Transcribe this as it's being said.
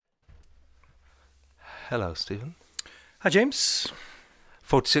Hello, Stephen. Hi, James.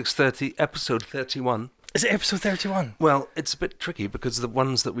 4630, episode 31. Is it episode 31? Well, it's a bit tricky because the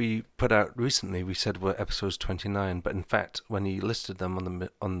ones that we put out recently we said were episodes 29, but in fact, when he listed them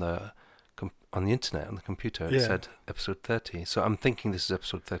on the internet on the computer, it said episode 30. So I'm thinking this is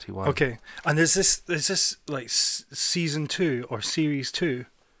episode 31. Okay, and is this like season 2 or series 2?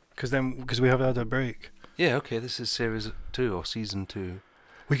 Because we have had a break. Yeah, okay. This is series 2 or season 2.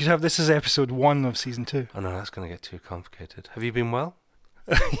 We could have this as episode 1 of season 2. Oh no, that's going to get too complicated. Have you been well?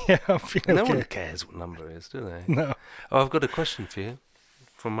 Yeah, I'm feeling No okay. one cares what number it is, do they? No. Oh, I've got a question for you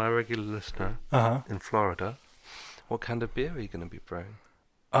from my regular listener in Florida. What kind of beer are you going to be brewing?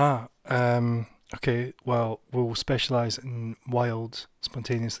 Okay, well, we'll specialise in wild,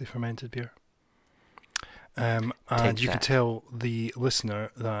 spontaneously fermented beer. And you could tell the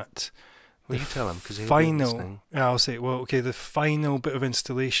listener that Well, you tell him, because he'll be final, listening. yeah, I'll say, well, okay, the final bit of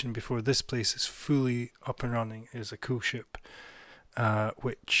installation before this place is fully up and running is a cool ship,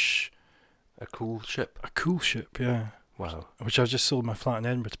 which... A cool ship? A cool ship, yeah. Wow. Which I've just sold my flat in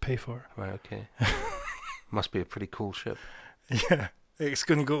Edinburgh to pay for. Right, okay. Must be a pretty cool ship. Yeah, it's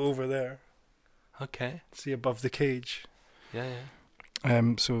going to go over there. Okay. See above the cage. Yeah.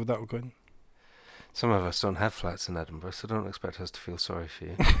 So that will go in. Some of us don't have flats in Edinburgh, so don't expect us to feel sorry for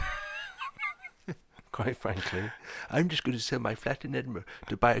you. Quite frankly, I'm just going to sell my flat in Edinburgh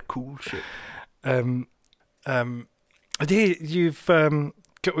to buy a cool ship. You've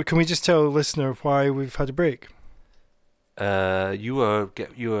can we just tell the listener why we've had a break? You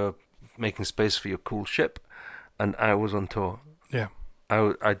were making space for your cool ship, and I was on tour. Yeah.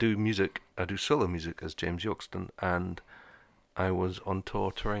 I do music. I do solo music as James Yorkston, and I was on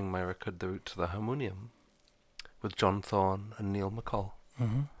tour touring my record "The Route to the Harmonium" with John Thorne and Neil McCall.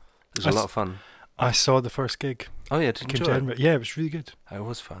 Mm-hmm. It was a lot of fun. I saw the first gig. Oh yeah, did you enjoy it? Yeah, it was really good. It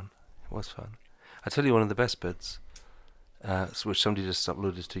was fun. I tell you one of the best bits, which somebody just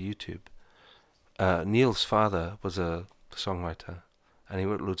uploaded to YouTube. Neil's father was a songwriter, and he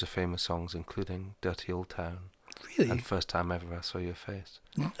wrote loads of famous songs, including "Dirty Old Town." Really? And "First Time Ever I Saw Your Face."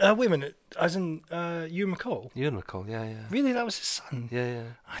 Wait a minute, as in Ewan McCall? Ewan McCall, yeah. Really, that was his son? Yeah.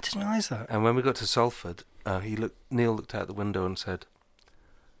 I didn't realise that. And when we got to Salford, Neil looked out the window and said,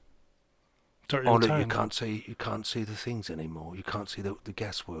 "Oh, look, you can't see the things anymore. You can't see the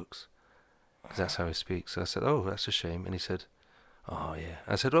guessworks." Because that's how he speaks. So I said, "Oh, that's a shame." And he said, "Oh, yeah."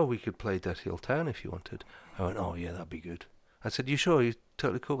 I said, "Oh, we could play Dirty Old Town if you wanted." I went, "Oh, yeah, that'd be good." I said, "You sure? You're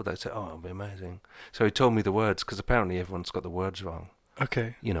totally cool with that?" I said, "Oh, it'll be amazing." So he told me the words, because apparently everyone's got the words wrong.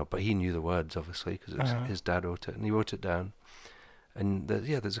 Okay. But he knew the words, obviously, because his dad wrote it, and he wrote it down. And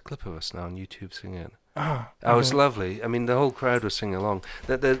there's a clip of us now on YouTube singing it. Oh, it was lovely. I mean, the whole crowd was singing along.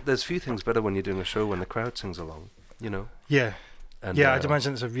 There's few things better when you're doing a show when the crowd sings along, Yeah. And, I'd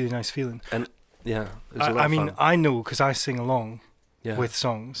imagine it's a really nice feeling. And yeah, it was a lot of fun. I know because I sing along Yeah. with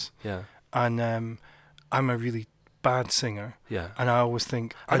songs. Yeah. And I'm a really bad singer. Yeah. And I always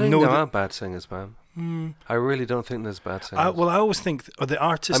think... I don't know how bad singers, man. I really don't think there's bad singers. I always think the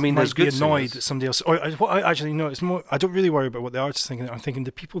artist might be annoyed that somebody else... it's more... I don't really worry about what the artist's thinking. I'm thinking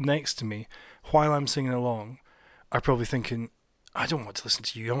the people next to me, while I'm singing along, are probably thinking, I don't want to listen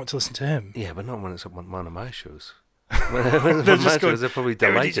to you, I want to listen to him. Yeah, but not when it's on one of my shows. When they're just going, they're probably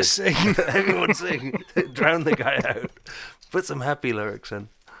delighted. Just sing. Everyone sing. Drown the guy out. Put some happy lyrics in.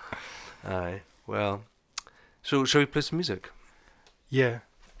 Aye. Well, so shall we play some music? Yeah.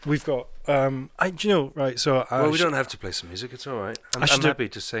 We've got, right, so... we don't have to play some music, it's all right. I'm happy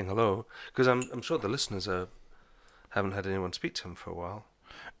to saying hello, because I'm sure the listeners haven't had anyone speak to him for a while.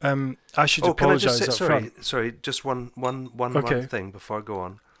 I should apologise up front. Sorry, just one thing before I go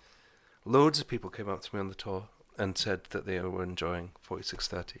on. Loads of people came up to me on the tour and said that they were enjoying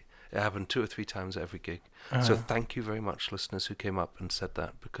 4630. It happened 2 or 3 times at every gig. So thank you very much, listeners who came up and said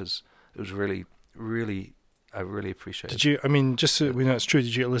that, because it was really, really... I really appreciate it. Did you, just so we know it's true,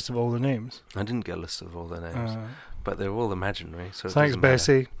 did you get a list of all the names? I didn't get a list of all their names, but they're all imaginary. So thanks,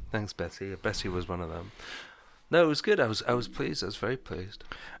 Bessie. Thanks, Bessie. Bessie was one of them. No, it was good. I was pleased. I was very pleased.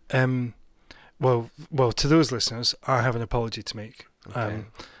 Well, to those listeners, I have an apology to make. Okay.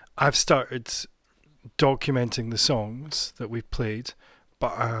 I've started documenting the songs that we've played,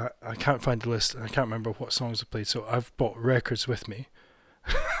 but I can't find the list, and I can't remember what songs I played, so I've bought records with me.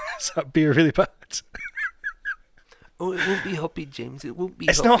 Is that beer really bad? Oh, it won't be hoppy, James. It won't be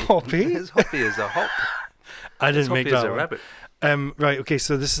It's not hoppy. It's hoppy as a hop. I didn't make that as a one. rabbit. Right, okay,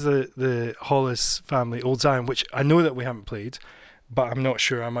 so this is the Hollis family, Old Zion, which I know that we haven't played, but I'm not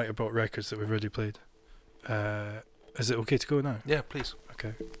sure. I might have bought records that we've already played. Is it okay to go now? Yeah, please.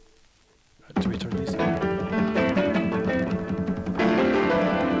 Okay. Do we turn these down?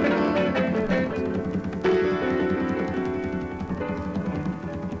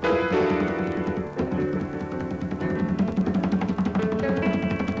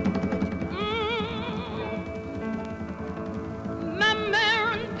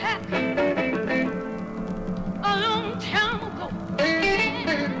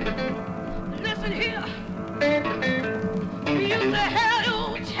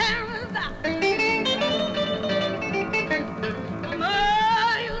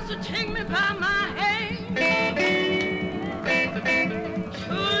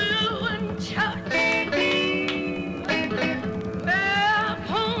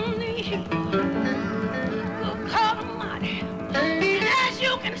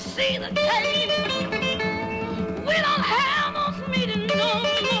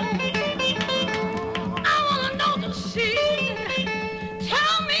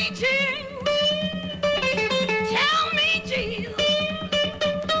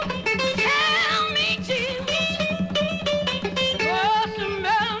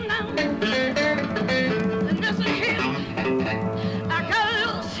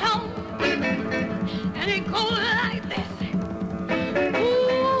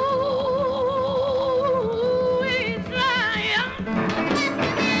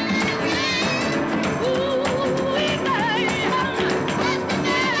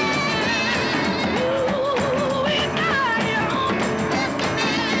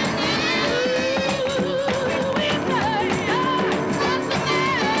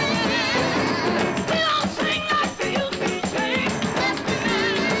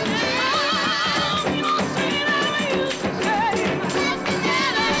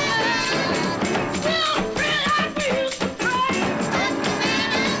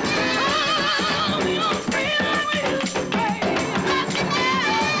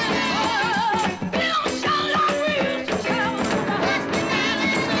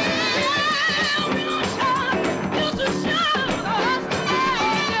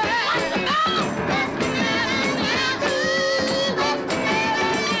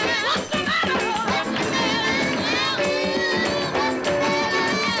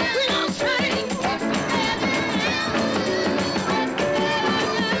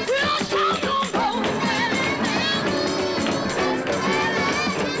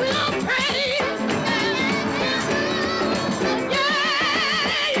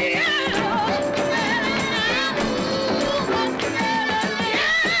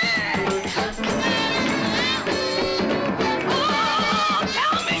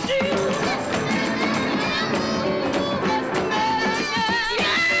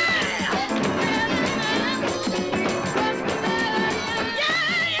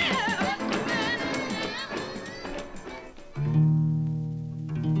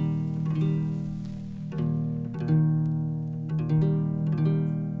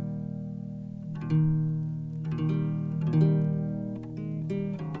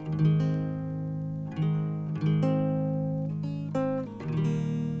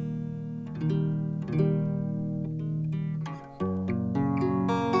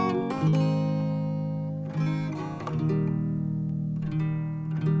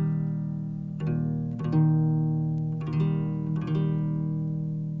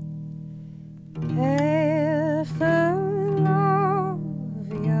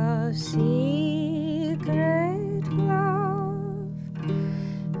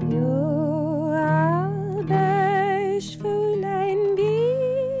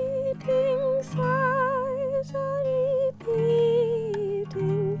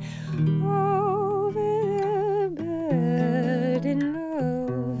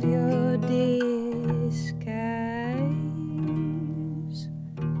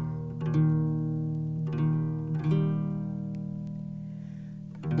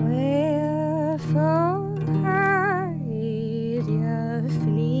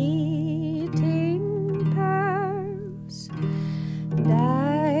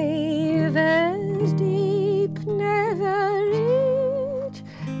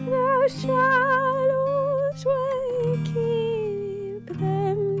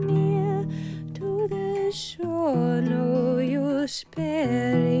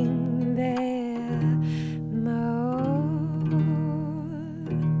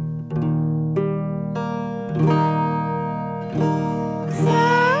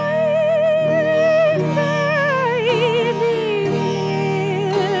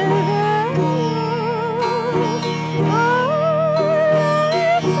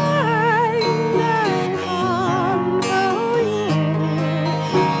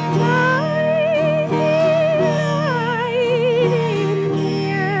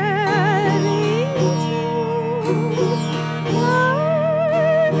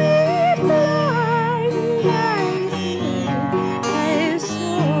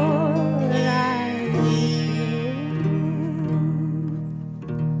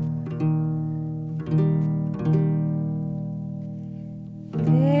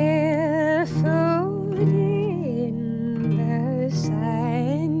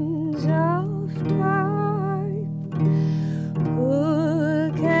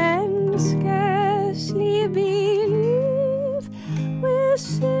 Believe we'll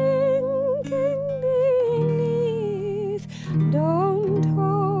see.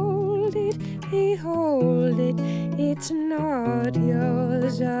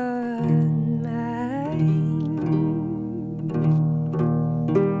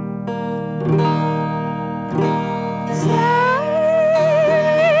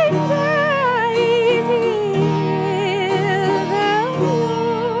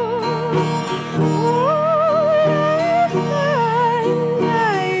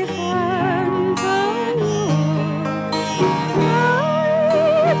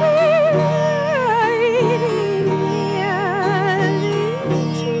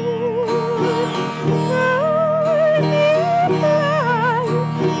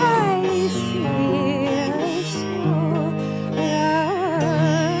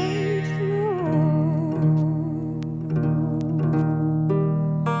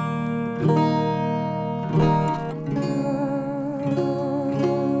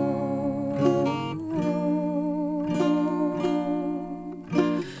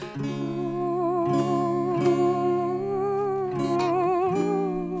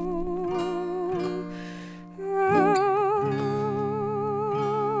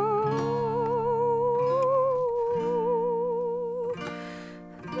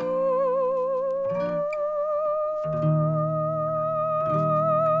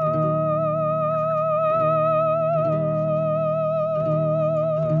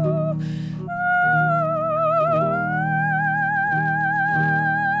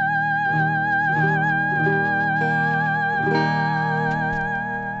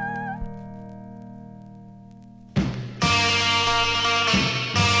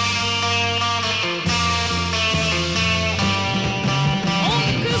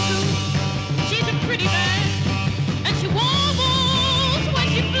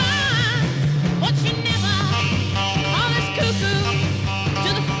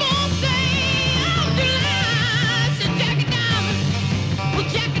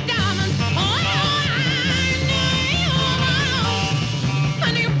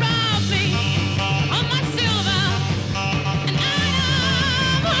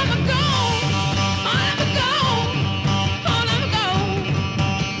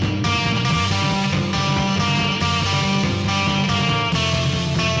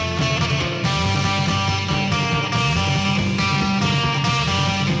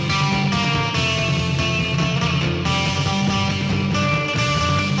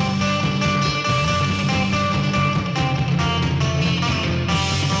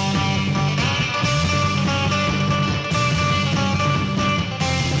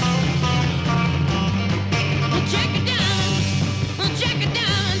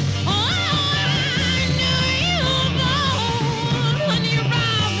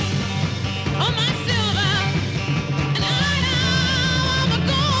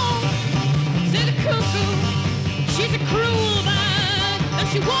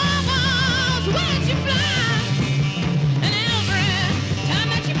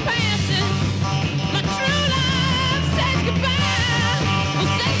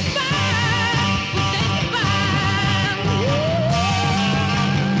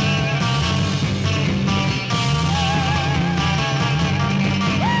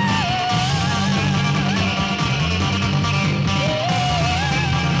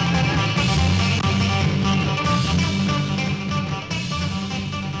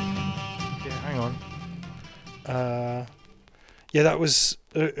 Yeah, that was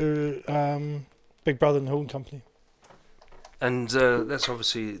Big Brother and the Holding Company. And that's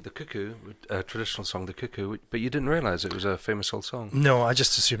obviously the Cuckoo, traditional song, the Cuckoo. But you didn't realise it was a famous old song. No, I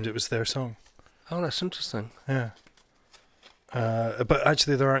just assumed it was their song. Oh, that's interesting. Yeah. But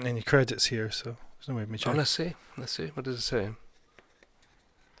actually, there aren't any credits here, so there's no way of me checking. Oh, let's see. What does it say?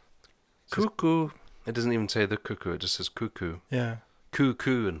 Cuckoo. It doesn't even say the Cuckoo. It just says Cuckoo. Yeah.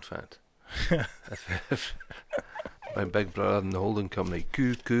 Cuckoo, in fact. By Big Brother and the Holding Company.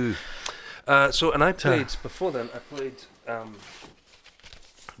 Cuckoo. And I played, before then,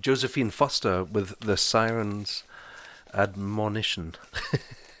 Josephine Foster with the Siren's Admonition.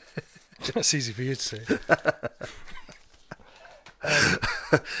 That's easy for you to say.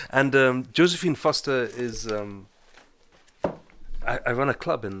 And Josephine Foster is... I run a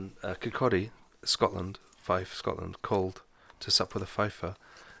club in Kirkcaldy, Scotland, Fife, Scotland, called To Sup With a Fifer.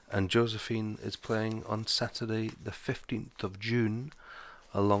 And Josephine is playing on Saturday, the 15th of June,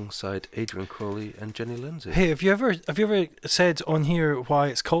 alongside Adrian Crowley and Jenny Lindsay. Hey, have you ever said on here why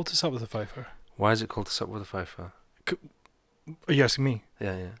it's called To Sup With a Fifer? Why is it called To Sup With a Fifer? Are you asking me?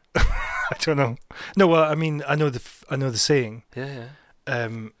 Yeah. I don't know. No, well, I mean, I know the saying. Yeah.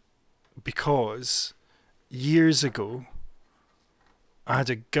 Because years ago, I had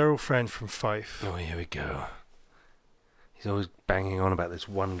a girlfriend from Fife. Oh, here we go. He's always banging on about this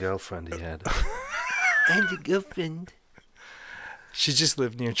one girlfriend he had. I had a girlfriend. She just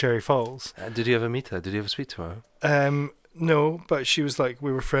lived near Cherry Falls. Did you ever meet her? Did you ever speak to her? No, but she was like,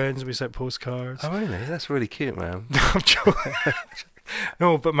 we were friends, we sent postcards. Oh, really? That's really cute, man. No, I'm joking.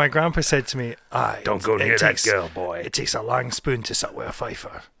 No, but my grandpa said to me, don't go near that girl, boy. It takes a long spoon to suck with a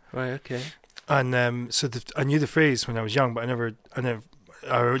fifer. Right, okay. And so I knew the phrase when I was young, but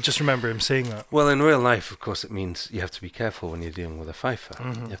I just remember him saying that. Well, in real life, of course, it means you have to be careful when you're dealing with a fifer.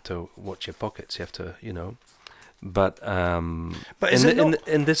 Mm-hmm. You have to watch your pockets. You have to, But in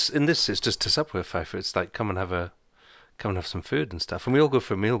this, it's just to sup with a fifer. It's like come and have some food and stuff, and we all go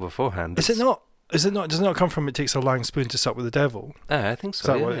for a meal beforehand. Is it not? Does it not come from it takes a long spoon to sup with the devil? I think so. Is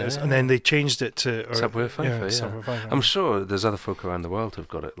that what it is? And then they changed it to sup with a fifer. Sup with a fifer. I'm sure there's other folk around the world who've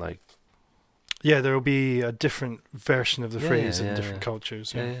got it like. Yeah, there will be a different version of the phrase in different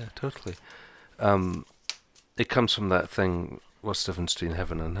cultures. Yeah, totally. It comes from that thing, what's the difference between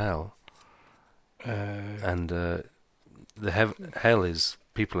heaven and hell? And the hell is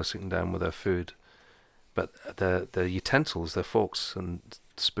people are sitting down with their food, but the utensils, their forks and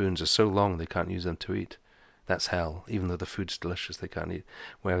spoons are so long they can't use them to eat. That's hell. Even though the food's delicious, they can't eat.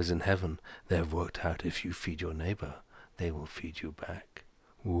 Whereas in heaven, they've worked out if you feed your neighbor, they will feed you back.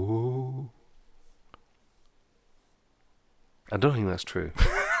 Whoa. I don't think that's true.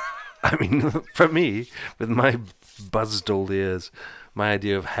 I mean, for me, with my buzzed old ears, my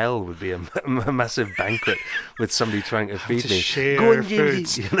idea of hell would be a massive banquet with somebody trying to feed me. Go and food.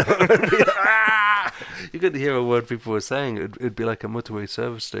 You could hear a word people were saying. It'd be like a motorway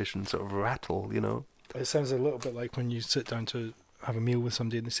service station sort of rattle, It sounds a little bit like when you sit down to have a meal with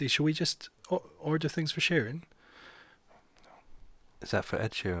somebody and they say, shall we just order things for sharing? Is that for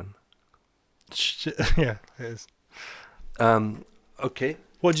Ed Sheeran? Yeah, it is. Okay.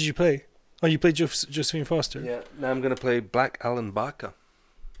 What did you play? Oh, you played Josephine Foster? Yeah, now I'm going to play Black Alan Barker.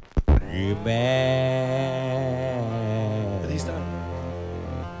 Are these done?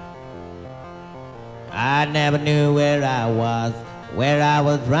 I never knew where I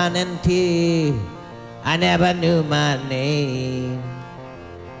was running to. I never knew my name.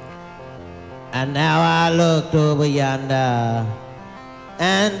 And now I looked over yonder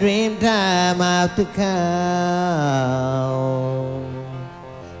and dream time out to come.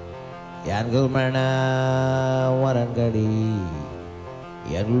 Yangulmarna warangadi,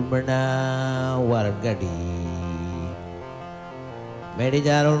 Yangulmarna warangadi, Mede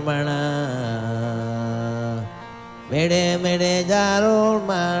jarulmarna, Mede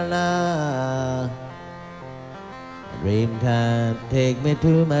jarulmarna. Dream time, take me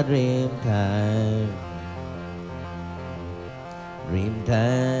to my dream time. Dream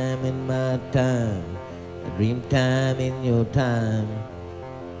time in my time, dream time in your time.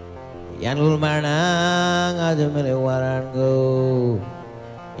 Yangul marnang ajumele warango,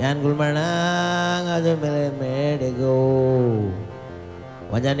 Yangul marnang ajumele medego.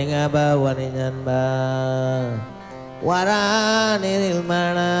 Wajaninga ba waninyan ba, waraniril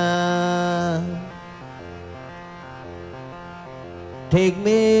marna. Take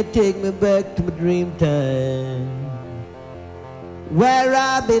me back to my dream time, where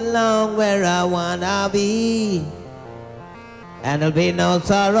I belong, where I wanna be. And there'll be no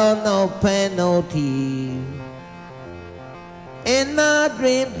sorrow, no pain, no tears. In my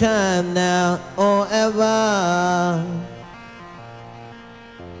dream time now or ever,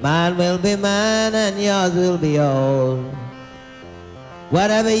 Mine will be mine and yours will be yours.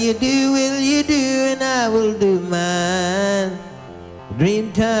 Whatever you do, will you do, and I will do mine.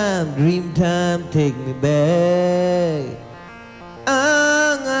 Dream time, take me back.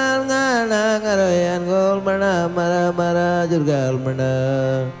 Angan gol mana mara mara jurgal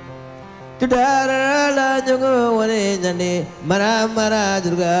mana. Tudara la jungo wane jani mara mara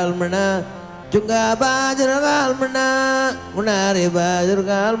jurgal mana. Junga ba jurgal mana, munari ba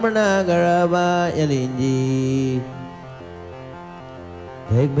jurgal mana garaba yalinji.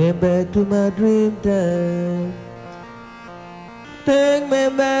 Take me back to my dream time. Take me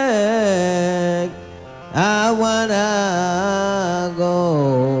back. I wanna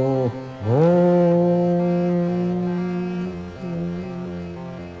go home.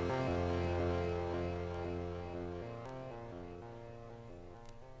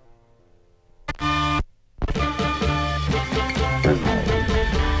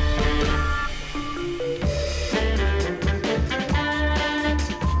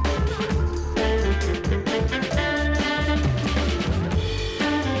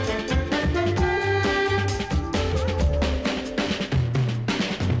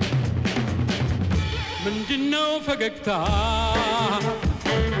 ፈገግታ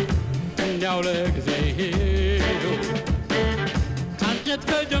እንዲያው ለጊዜው አንጀት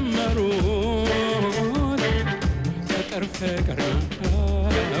ከጀመሩት ፍቅር ፍቅር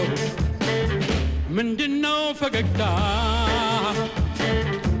ነው ምንድነው ፈገግታ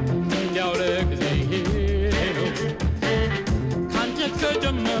እንዲያው ለጊዜው አንጀት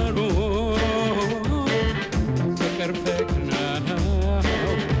ከጀመሩት ፍቅር ፍቅር ነው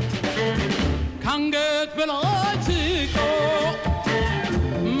ካንገት በላይ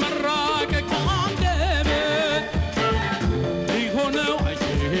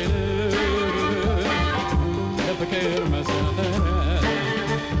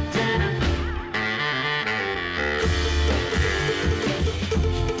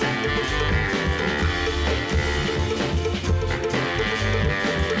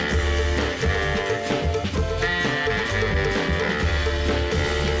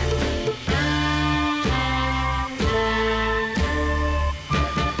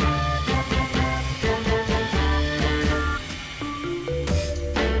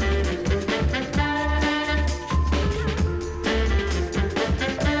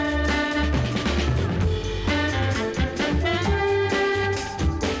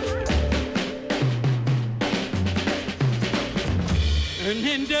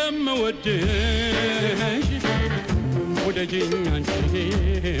ወደሽ ወደጅኝ አንቺ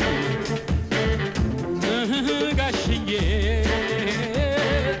ጋሽዬ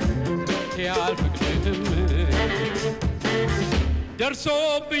ያልፍቅድም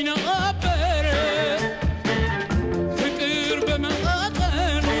ደርሶብኝ ነበር ፍቅር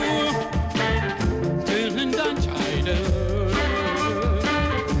በመጠኑ ግን እንዳንቺ አይደል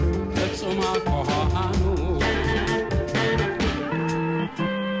ፍጹም አኳኋኑ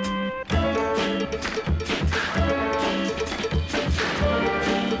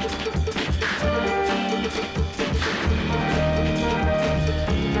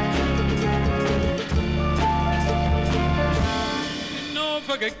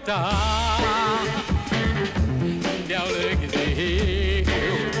ፈገግታ እንዲያው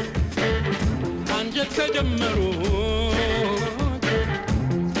ለጊዜው አንጀት ከጀመሩት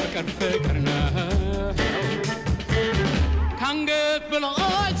ፍቅር ፍቅር ነው ካንገት በላይ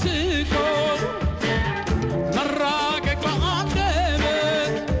ስቆ መራቀቅ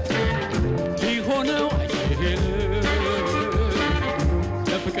በአንደበት ሊሆነው አይችል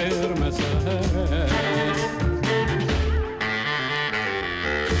ለፍቅር መሰረት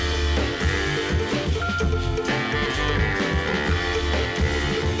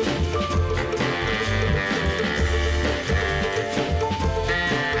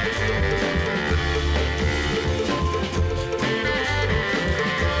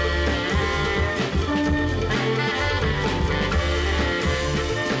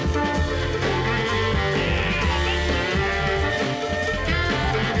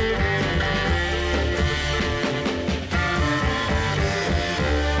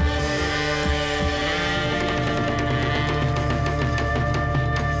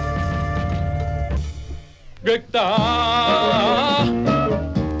ፈገግታ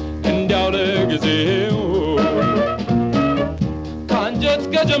እንዲያው ለጊዜው ካንጀት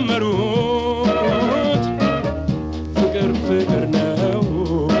ከጀመሩት ፍቅር ፍቅር ነው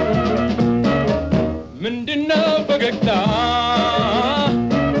ምንድነው ፈገግታ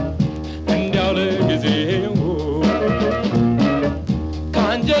እንዲያው ለጊዜው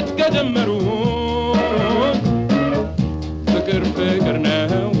ካንጀት ከጀመሩት ፍቅር ፍቅር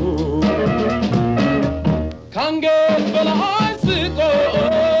ነው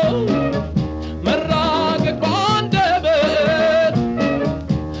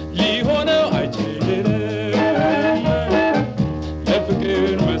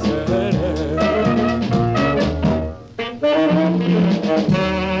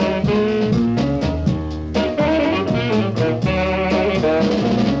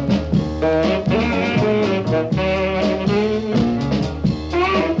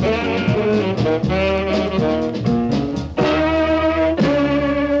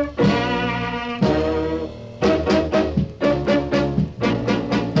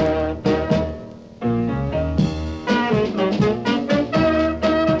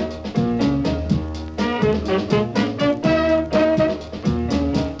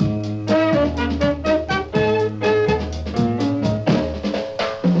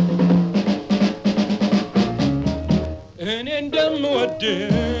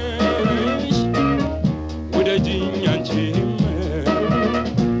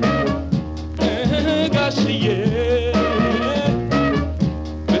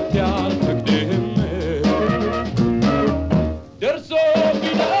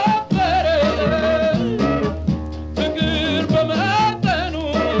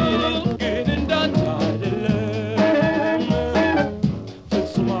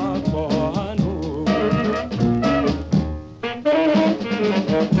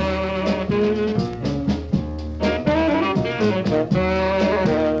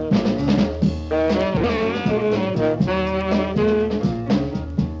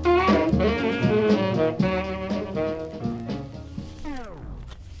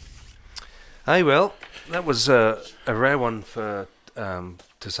Aye, well, that was a rare one for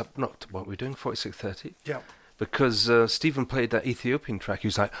not what we're doing 4630. Yeah. Because Stephen played that Ethiopian track. He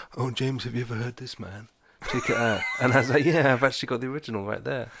was like, "Oh, James, have you ever heard this, man? Check it out." And I was like, "Yeah, I've actually got the original right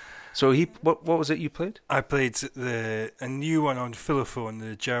there." So what was it you played? I played a new one on Philophone,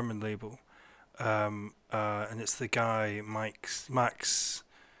 the German label, and it's the guy Max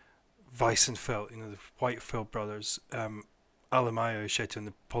Weissenfeld, the Whitefield brothers, Alamayo Shetto and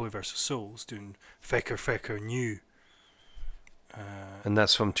the Polyversal Souls doing Fecker New. And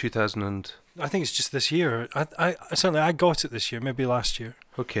that's from 2000 I think it's just this year. I certainly I got it this year, maybe last year.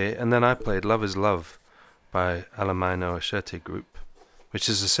 Okay, and then I played Love Is Love by Alamaino Ashete Group, which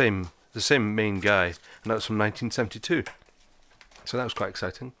is the same main guy, and that was from 1972. So that was quite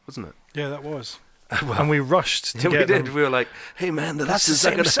exciting, wasn't it? Yeah, that was. Well, and we rushed to we get did. them. We were like, "Hey man, that's the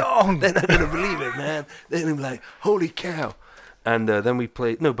same song." They're not gonna believe it, man. They're gonna be like, "Holy cow!" And then we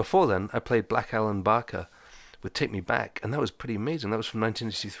played. No, before then, I played Black Alan Barker with Take Me Back, and that was pretty amazing. That was from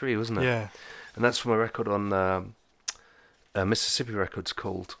 1983, wasn't it? Yeah. And that's from a record on Mississippi Records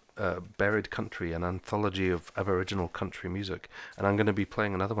called Buried Country, an anthology of Aboriginal country music. And I'm going to be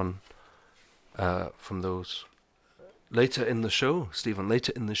playing another one from those later in the show, Stephen.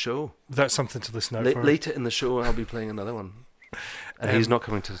 Later in the show. That's something to listen out for. Later in the show, I'll be playing another one. And he's not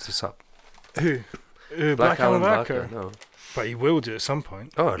coming to sup. Who? Black Alan Barker? No. But he will do at some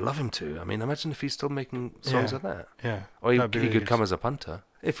point. Oh, I'd love him to. I mean, imagine if he's still making songs like that. Yeah. Or he could come as a punter.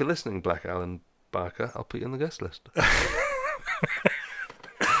 If you're listening, Black Alan Barker, I'll put you on the guest list.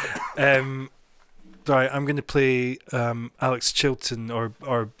 Right, I'm going to play Alex Chilton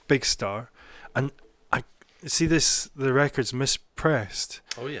or Big Star. And I see the record's mispressed.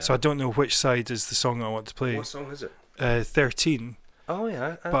 Oh, yeah. So I don't know which side is the song I want to play. What song is it? 13. Oh,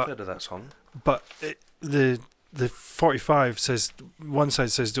 yeah, I've heard of that song. But the 45 says, one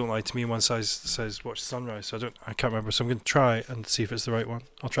side says "Don't Lie to Me," one side says "Watch the Sunrise." So I can't remember. So I'm going to try and see if it's the right one.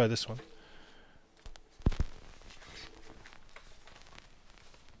 I'll try this one.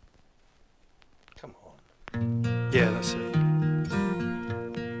 Come on. Yeah, that's it.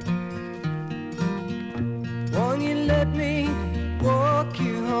 Won't you let me walk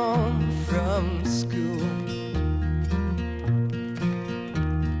you home from school?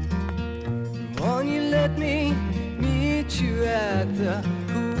 Won't you let me meet you at the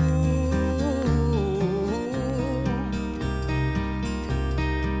pool?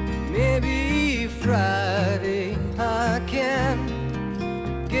 Maybe Friday I can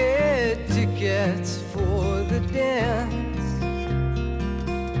get tickets for the dance,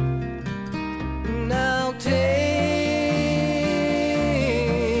 and I'll take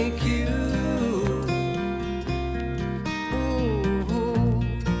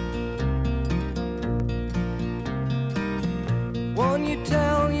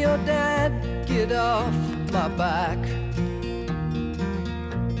get off my back.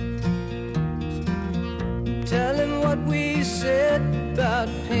 Tell him what we said about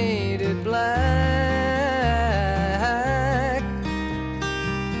painted black.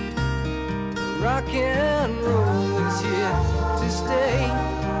 Rock and roll is here to stay.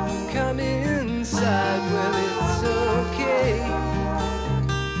 Come inside, well it's okay.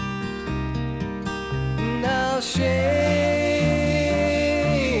 And I'll shake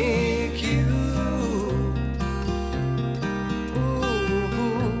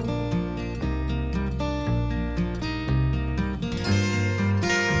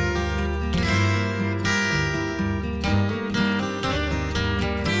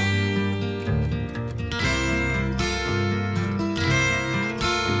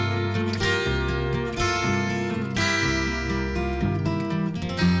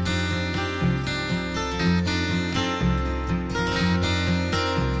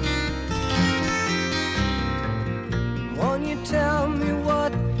tell me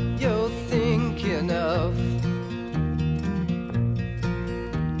what you're thinking of.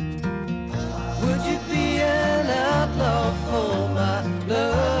 Would you be an outlaw for my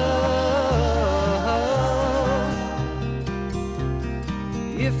love?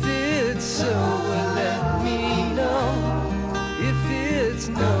 If it's so, well let me know. If it's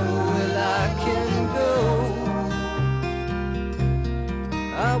no, well I can go.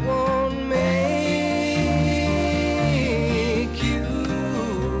 I won't make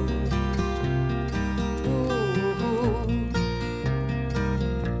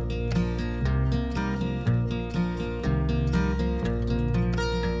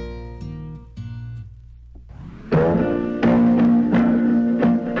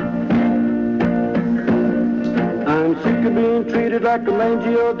being treated like a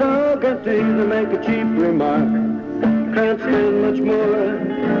mangy old dog, and to even make a cheap remark. Can't stand much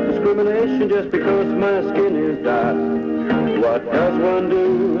more. discrimination just because my skin is dark. What does one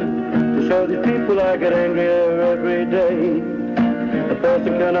do to show these people I get angrier every day? A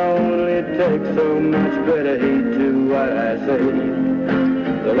person can only take so much better heed to what I say.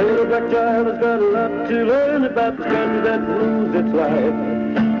 The little black child has got a lot to learn about this country that rules its life.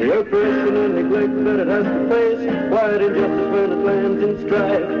 The oppression and neglect that it has to face, quiet injustice when it lands in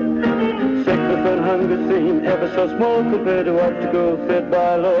strife. Sickness and hunger seem ever so small compared to obstacles set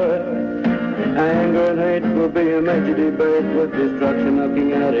by Lord. Anger and hate will be a major debate with destruction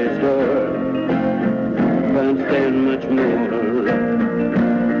knocking at its door. Can't stand much more.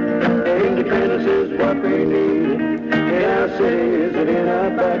 Independence is what we need in our cities and in our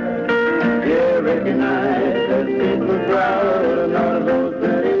back. Yeah, recognize that people are proud and none of those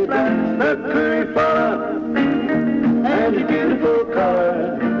dirty blacks. Mercury fire and the beautiful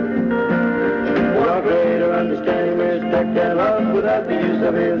color. What greater understanding, respect and love without the use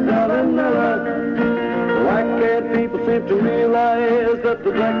of his dollar. Why can't people seem to realize that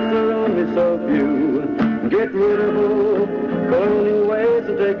the blacks are only so few? Get rid of all colonial ways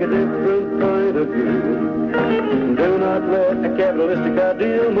and take a different point of view. Do not let a capitalistic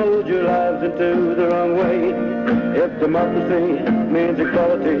ideal mold your lives into the wrong way. If democracy means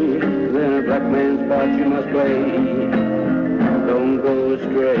equality, then a black man's part you must play. Don't go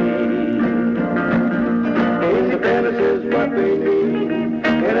astray. Independence is what we need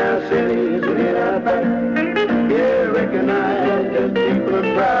in our cities and in our back. Yeah, recognize that people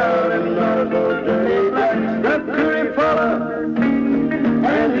are proud and none of those dirty blacks. Mercury follow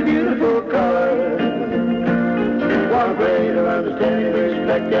and the beautiful color. One greater understanding,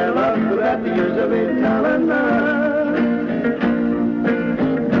 respect and love without the use of intolerance.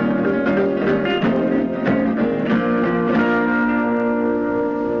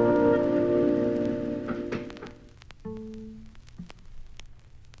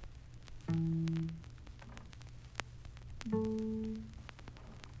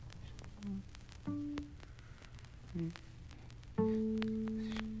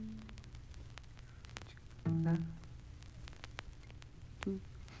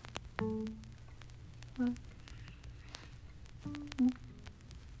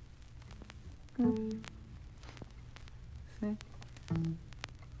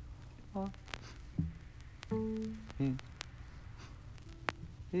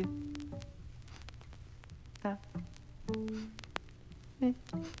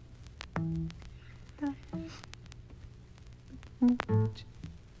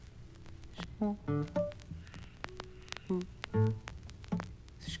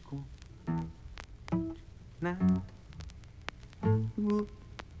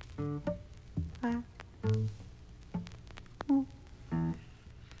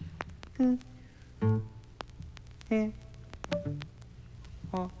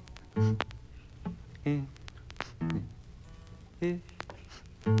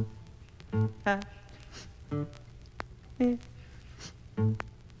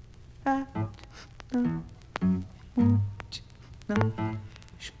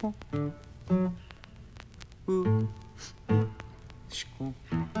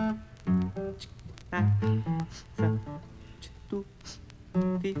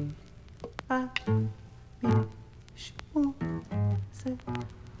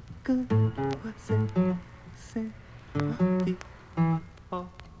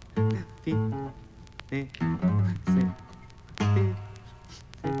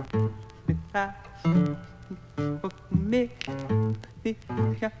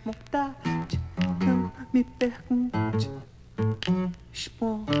 Fique à vontade, não me pergunte,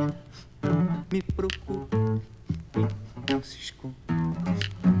 exponha, não me procure, não se esconde.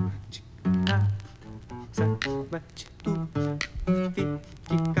 Saiba de tudo, fique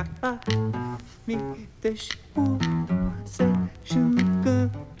calado, me deixe por, seja no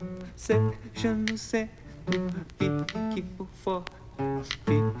canto, seja no centro, fique por fora,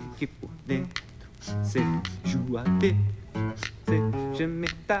 fique por dentro, seja o avesso. Seja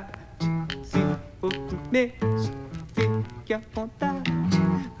metade, se for começo, fique à vontade.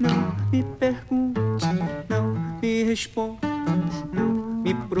 Não me pergunte, não me responda, não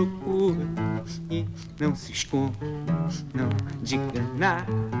me procure e não se esconda. Não diga nada,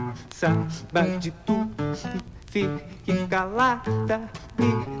 saiba de tudo, fique calada,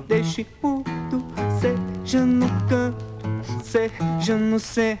 me deixe mudo. Seja no canto, seja no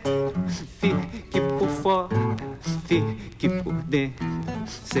centro, fique por fora, fique por dentro,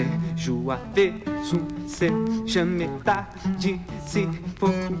 seja o avesso, seja metade, se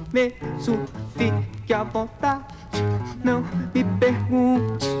for começo, fique à vontade. Não me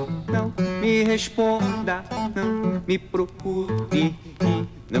pergunte, não me responda, não me procure e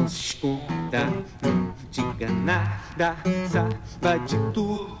não se esconda, não diga nada, saiba de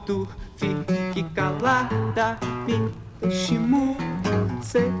tudo, fique calada, me deixe mudo,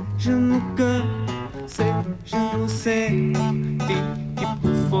 seja no canto, seja no centro, fique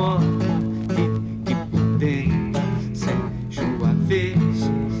por fora, fique por dentro, seja o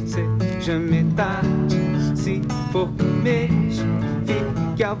avesso, seja metade, se for começo,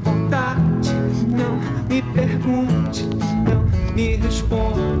 fique à vontade, não me pergunte, não me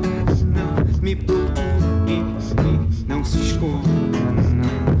responda, não me procure, não se esconda,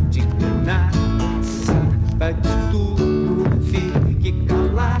 não diga nada, saiba de tudo, fique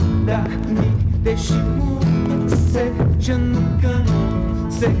calada, me deixe mudo, seja no canto,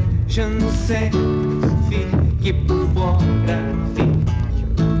 seja no centro, fique por fora, fique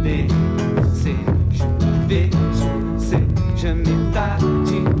por dentro, seja o avesso, seja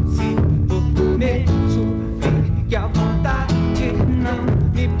metade, se for começo, fique à vontade, não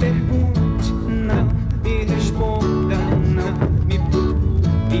me pergunte, não me responda, não me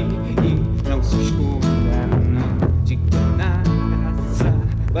procure, não se esconda, não diga nada,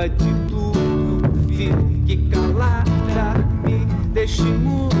 saiba de tudo, fique calada, me deixe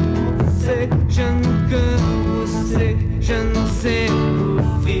mudo, seja no canto, seja no centro,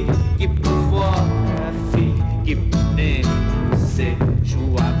 fique por fora, fique por dentro, seja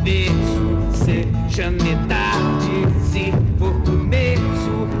o avesso, seja metade, se for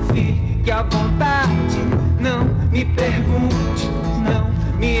começo, fique à vontade, não me pergunte, não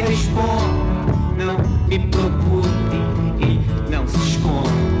me responda, não me procure, não se esconda,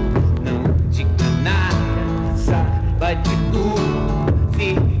 não diga nada, saiba de tudo,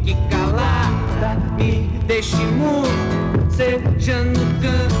 fique calada, me deixe mudo, seja no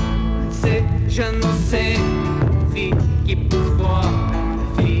canto, seja no centro, fique por fora,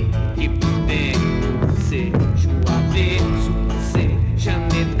 fique por dentro, seja o avesso, seja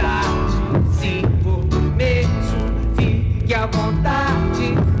metade, se for começo, fique à vontade,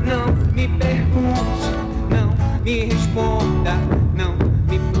 não me pergunte, não me responda, não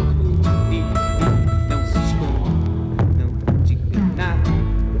me procure, não se esconda, não diga nada,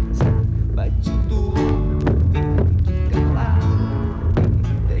 saiba de tudo, fique calado,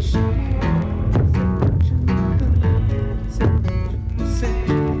 deixe seja no canto, seja no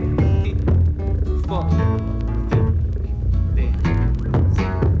centro, fique por fora, fique dentro,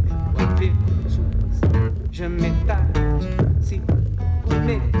 seja o avesso, seja metade, se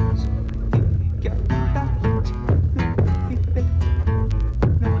começo, fique à vontade, não me pergunte,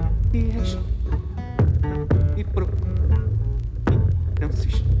 não me responda, não me procure, não se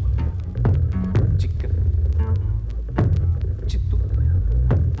esconda, diga de tudo.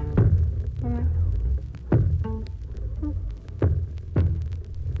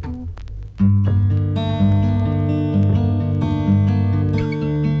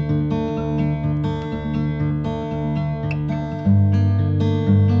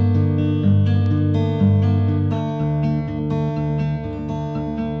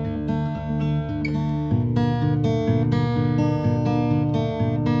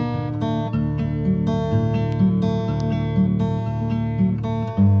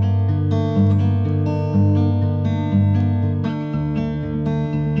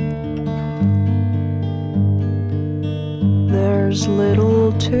 There's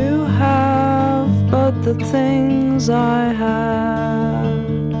little to have but the things I had.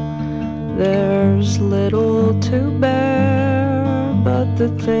 There's little to bear but the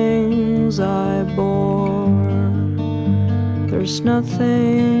things I bore. There's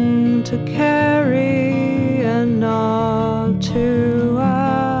nothing to carry and not to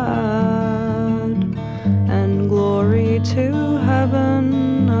add. And glory to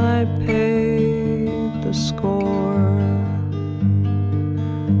heaven, I paid the score.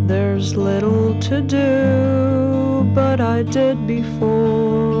 There's little to do, but I did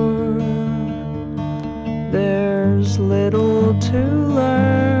before. There's little to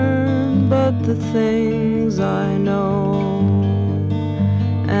learn, but the things I know.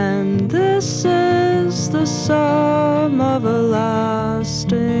 And this is the sum of a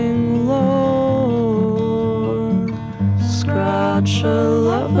lasting lore. Scratch a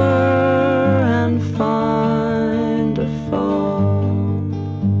lover and find a foe.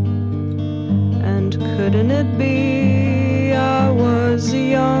 Couldn't it be I was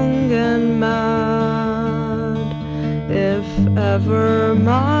young and mad? If ever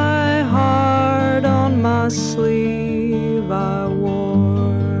my heart on my sleeve I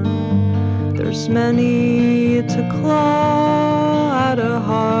wore. There's many to claw at a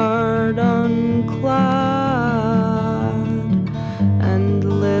heart unclad, and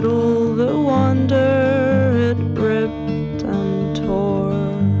little the wonder it ripped and tore.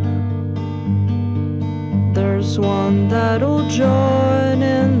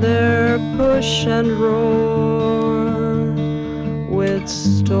 crash and roar, with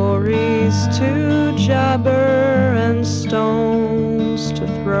stories to jabber and stones to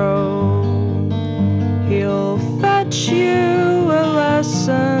throw. He'll fetch you a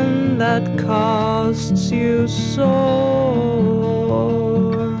lesson that costs you sore.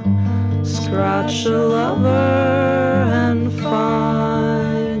 Scratch a lover and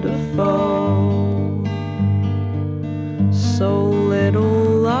find a foe. So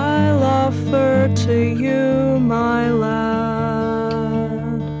little I'll offer to you, my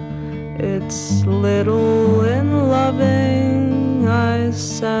lad. It's little in loving I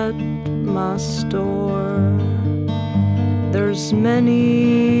set my store. There's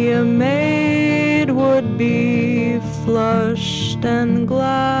many a maid would be flushed and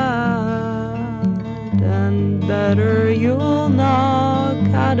glad, and better you'll knock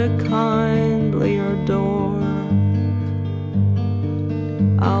at a kindlier door.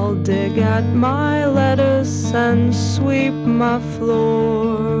 I'll dig at my lettuce and sweep my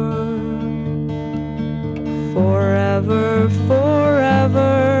floor. Forever,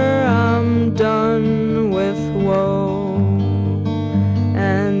 forever, I'm done with woe,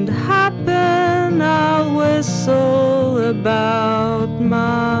 and happen I'll whistle about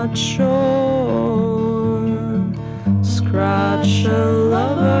my chore. Scratch a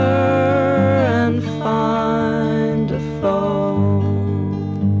lover and find a foe.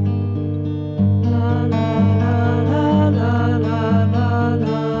 La la la la la la la.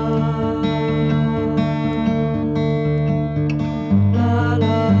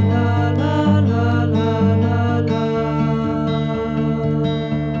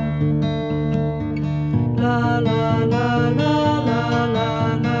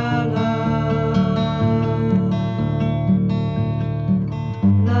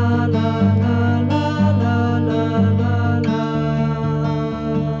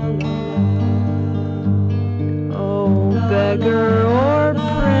 Beggar or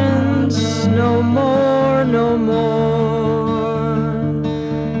prince, no more, no more.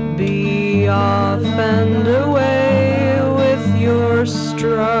 Be off and away with your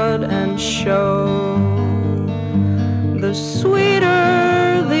strut and show. The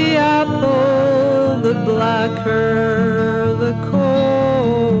sweeter the apple, the blacker the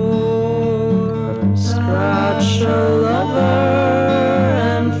core. Scratch a lover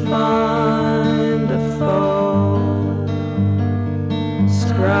and find a foe.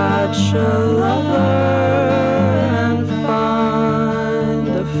 Scratch a lover and find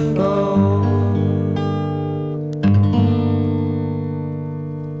a foe.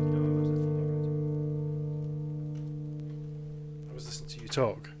 I was listening to you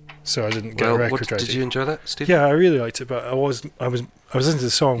talk, so I didn't get a record ready. Did you enjoy that, Steve? Yeah, I really liked it, but I was listening to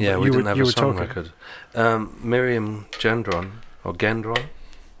the song. Yeah, but we didn't have you a were song talking. record. Miriam Gendron, or Gendron,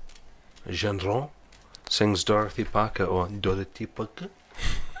 sings Dorothy Parker, or Dorothy Parker.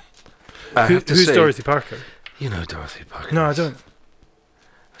 Who's Dorothy Parker? You know Dorothy Parker. No, I don't.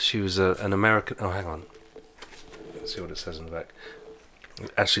 She was an American... Oh, hang on. Let's see what it says on the back.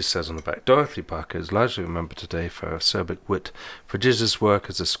 It actually says on the back, Dorothy Parker is largely remembered today for her acerbic wit, prodigious work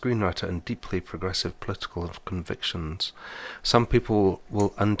as a screenwriter, and deeply progressive political convictions. Some people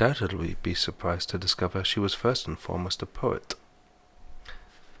will undoubtedly be surprised to discover she was first and foremost a poet.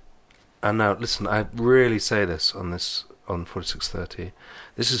 And now, listen, I really say this on 4630.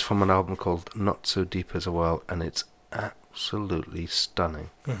 This is from an album called Not So Deep as a Well, and it's absolutely stunning.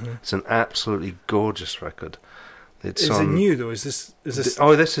 Mm-hmm. It's an absolutely gorgeous record. Is it new though? Is this?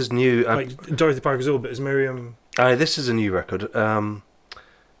 Oh, this is new. Like Dorothy Parker's old, but is Miriam? This is a new record. It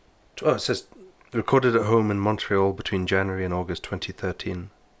says recorded at home in Montreal between January and August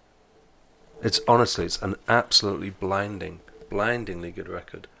 2013. It's an absolutely blindingly good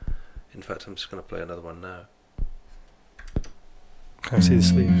record. In fact, I'm just going to play another one now. Can I see the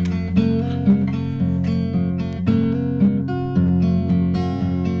sleeve?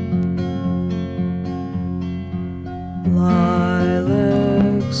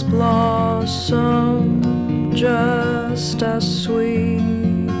 Lilacs blossom just as sweet.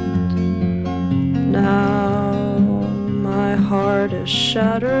 Now my heart is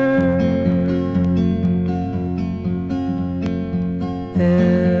shattered.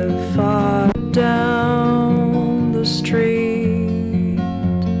 If I down the street,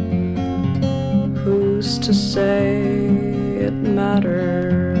 who's to say it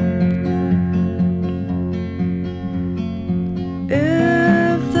mattered?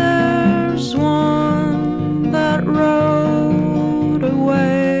 If there's one that rode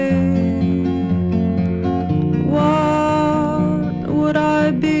away, what would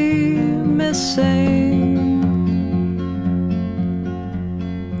I be missing?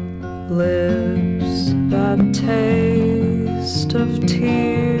 Lips that taste of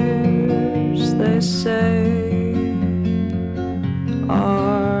tears, they say,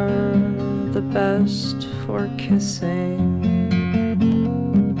 are the best for kissing.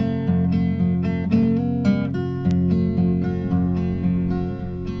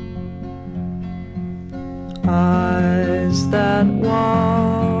 Eyes that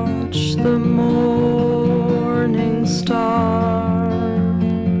watch the morning star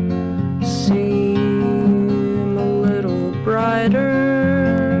seem a little brighter.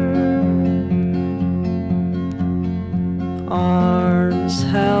 Arms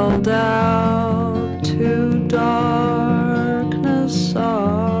held out to darkness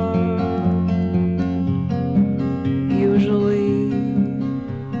are usually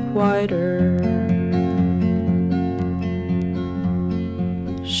wider.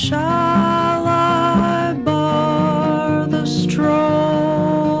 Shall I bar the strolling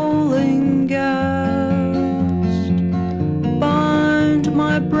guest, bind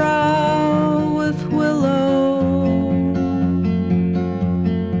my brow with willow,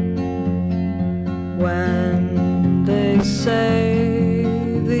 when they say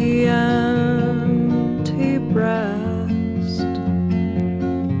the empty breast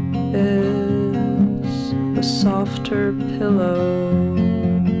is a softer pillow?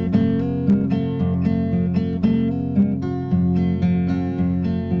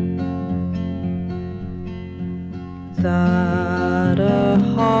 That a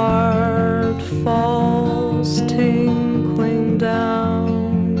heart falls tinkling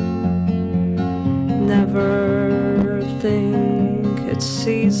down, never think it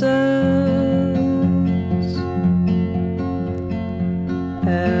ceases.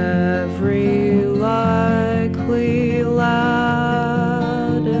 Every likely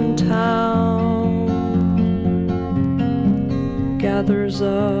lad in town gathers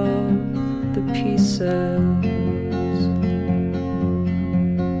up the pieces.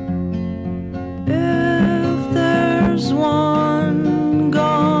 One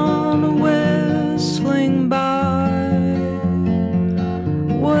gone whistling by,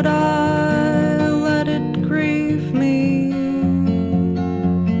 would I let it grieve me?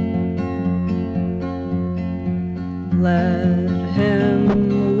 Let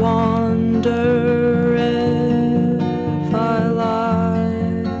him wander if I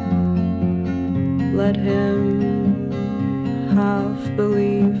lie, let him half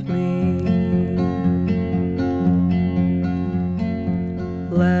believe me.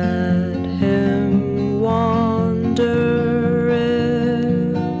 Let him wander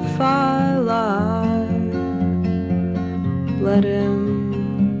if I lie, let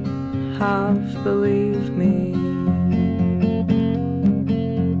him half believe me.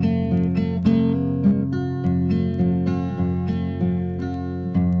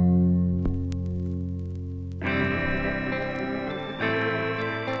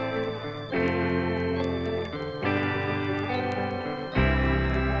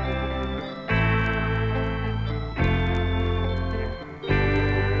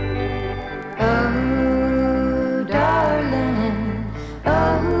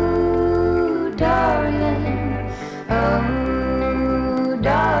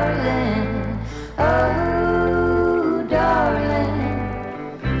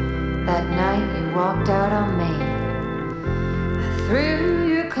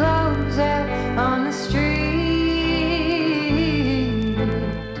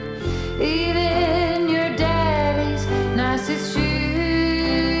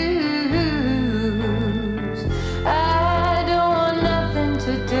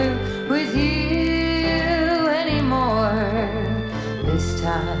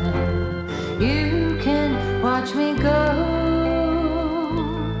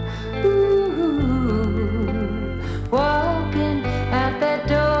 Walking at that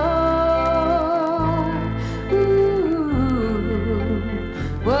door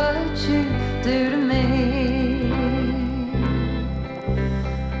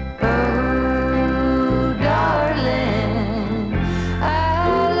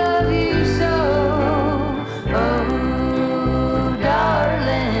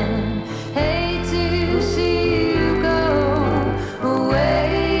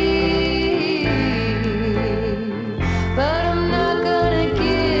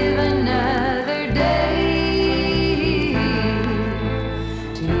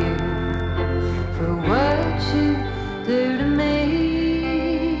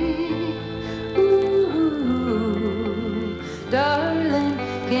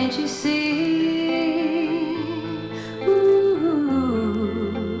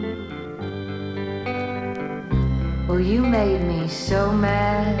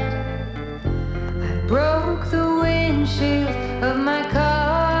windshield of my car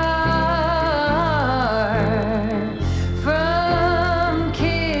from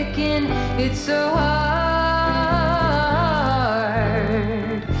kicking it so hard.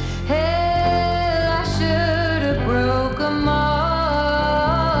 Hell, I should have broke 'em all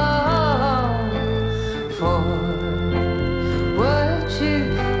for what you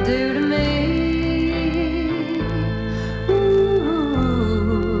do to me. Ooh,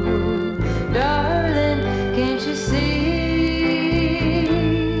 darling, can't you see?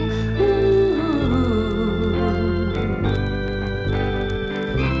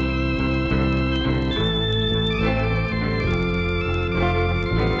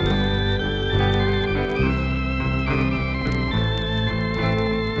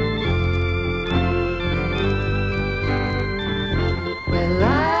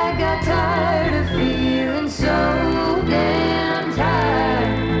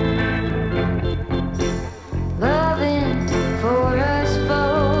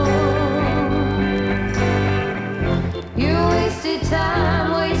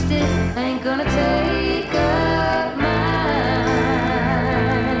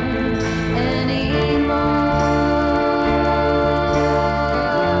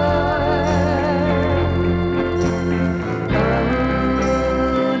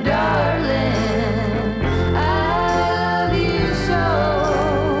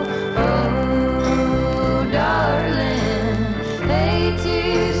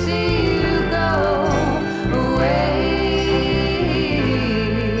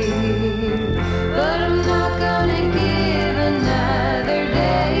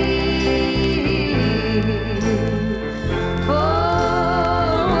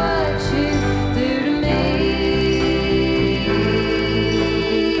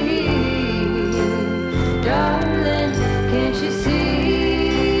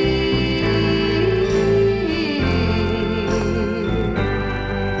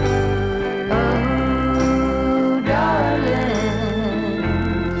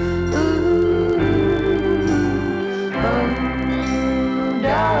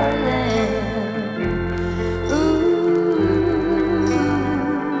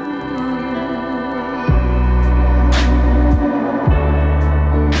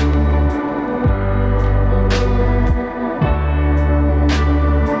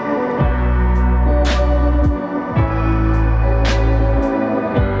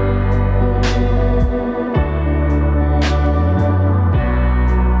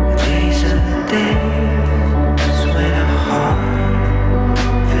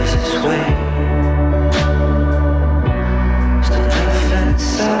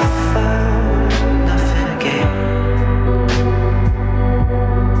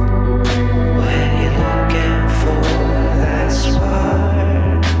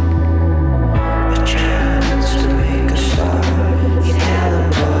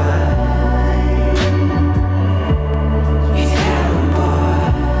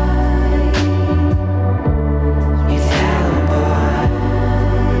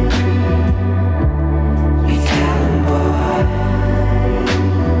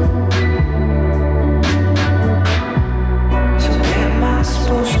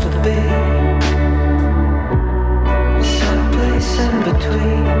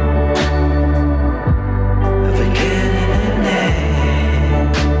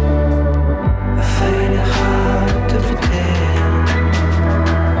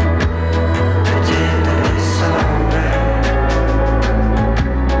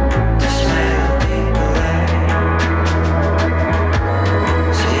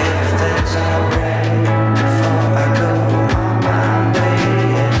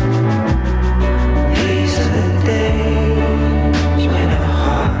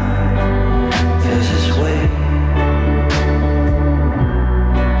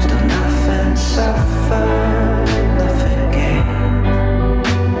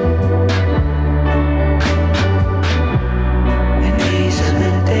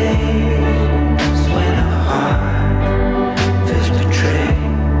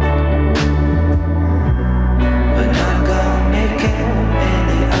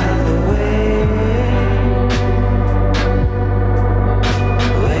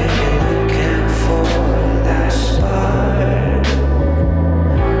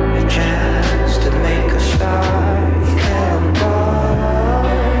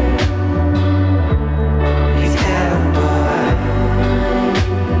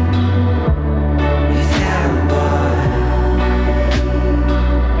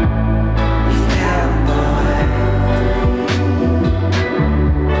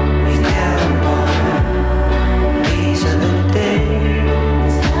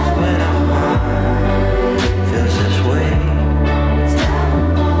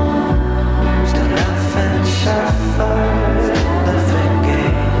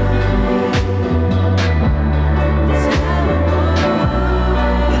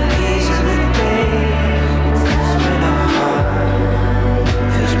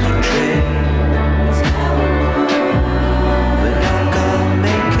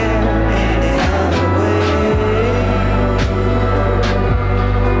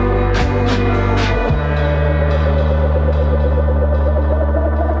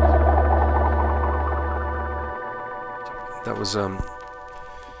 was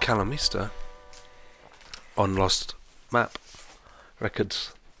Callum Easter on Lost Map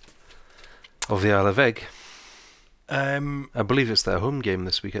Records of the Isle of Egg. I believe it's their home game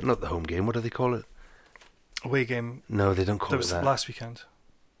this weekend. Not the home game, what do they call it? Away game. No, they don't call it that. Last weekend.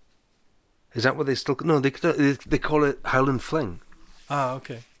 Is that what they still... No, they call it Howlin' Fling. Ah,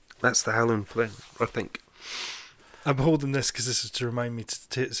 okay. That's the Howlin' Fling, I think. I'm holding this because this is to remind me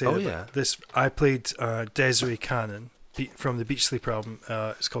to say this. I played Desiree Cannon from the Beach Sleeper album.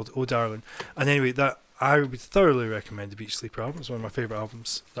 It's called Oh Darling. And anyway, that I would thoroughly recommend the Beach Sleeper album. It's one of my favourite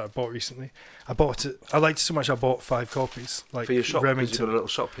albums that I bought recently. I bought it. I liked it so much I bought 5 copies. Like for your shop, Remington. You've got a little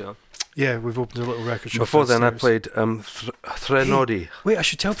shop here. Yeah, we've opened a little record shop. Before downstairs. then, I played Threnody. Hey, wait, I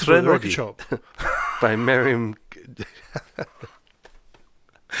should tell people about the record shop. By Miriam.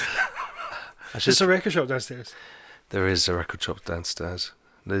 There's a record shop downstairs. There is a record shop downstairs,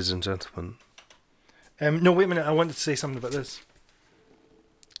 ladies and gentlemen. No, wait a minute. I wanted to say something about this.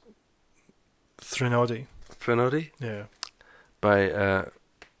 Threnody. Yeah. By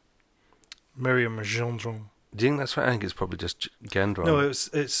Miriam Gendron. Do you think that's right? I think it's probably just Gendron. No, it's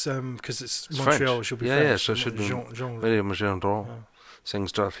because it's Montreal. French. It should be French. Yeah, so it should be Gendron. Miriam Gendron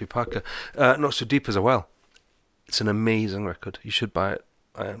sings Dorothy Parker. Not So Deep as well. It's an amazing record. You should buy it.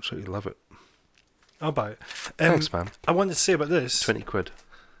 I absolutely love it. I'll buy it. Thanks, man. I wanted to say about this. 20 quid.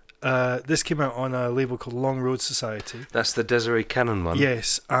 This came out on a label called Long Road Society. That's the Desiree Cannon one.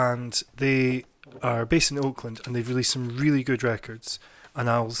 Yes, and they are based in Oakland, and they've released some really good records. And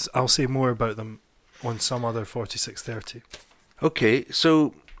I'll say more about them on some other 4630. Okay,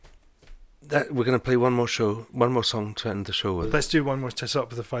 so we're going to play one more song to end the show with. Let's do one more to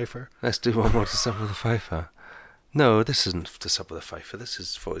Sup with a Fifer. Let's do one more to Sup with a Fifer. No, this isn't to Sup with a Fifer. This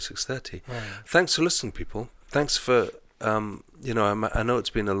is 4630. Right. Thanks for listening, people. Thanks for I know it's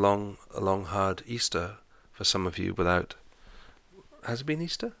been a long, hard Easter for some of you. Without, has it been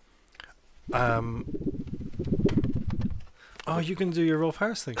Easter? Oh, you can do your Rolf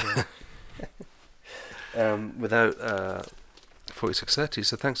Harris thing. Without 4630.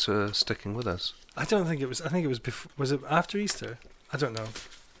 So thanks for sticking with us. I don't think it was. I think it was before. Was it after Easter? I don't know.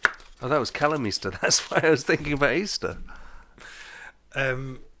 Oh, that was Callum Easter. That's why I was thinking about Easter.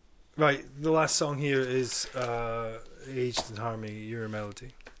 Right, the last song here is Aged in Harmony, Your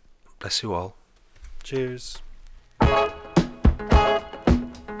Melody. Bless you all. Cheers.